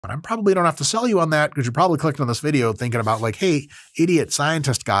But I probably don't have to sell you on that because you probably clicked on this video thinking about like, hey, idiot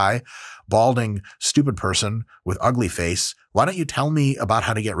scientist guy, balding, stupid person with ugly face. Why don't you tell me about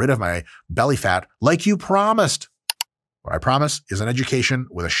how to get rid of my belly fat like you promised? What I promise is an education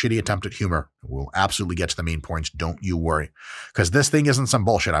with a shitty attempt at humor. We'll absolutely get to the main points. Don't you worry. Because this thing isn't some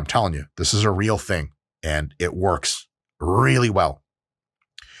bullshit. I'm telling you, this is a real thing and it works really well.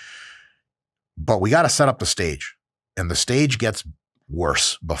 But we got to set up the stage, and the stage gets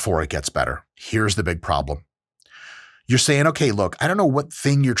worse before it gets better. Here's the big problem. You're saying, okay, look, I don't know what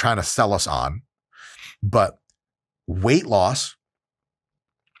thing you're trying to sell us on, but weight loss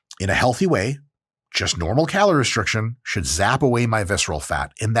in a healthy way, just normal calorie restriction, should zap away my visceral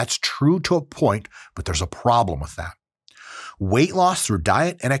fat. And that's true to a point, but there's a problem with that. Weight loss through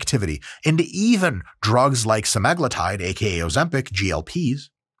diet and activity, and even drugs like semaglutide, aka Ozempic, GLPs,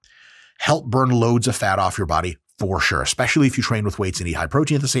 help burn loads of fat off your body for sure, especially if you train with weights and eat high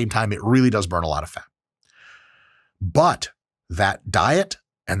protein at the same time. It really does burn a lot of fat. But that diet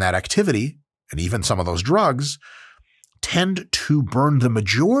and that activity, and even some of those drugs, tend to burn the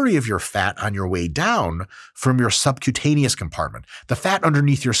majority of your fat on your way down from your subcutaneous compartment, the fat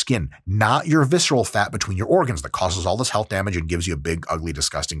underneath your skin, not your visceral fat between your organs that causes all this health damage and gives you a big, ugly,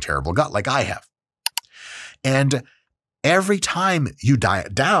 disgusting, terrible gut like I have. And every time you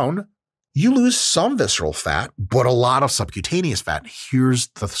diet down, you lose some visceral fat, but a lot of subcutaneous fat. Here's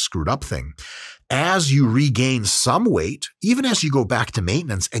the screwed up thing. As you regain some weight, even as you go back to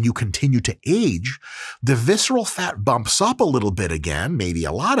maintenance and you continue to age, the visceral fat bumps up a little bit again, maybe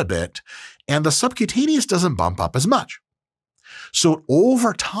a lot of it, and the subcutaneous doesn't bump up as much. So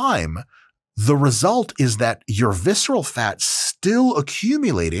over time, the result is that your visceral fat's still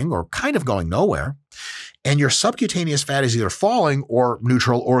accumulating or kind of going nowhere, and your subcutaneous fat is either falling or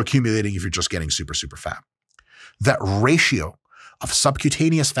neutral or accumulating if you're just getting super, super fat. That ratio of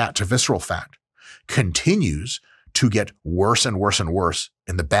subcutaneous fat to visceral fat continues to get worse and worse and worse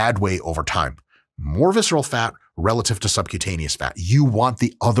in the bad way over time. More visceral fat relative to subcutaneous fat. You want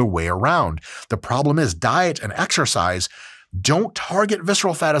the other way around. The problem is diet and exercise don't target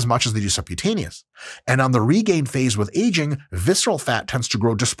visceral fat as much as they do subcutaneous. And on the regain phase with aging, visceral fat tends to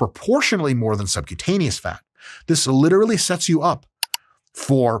grow disproportionately more than subcutaneous fat. This literally sets you up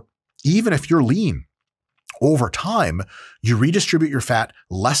for, even if you're lean, over time, you redistribute your fat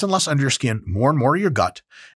less and less under your skin, more and more in your gut,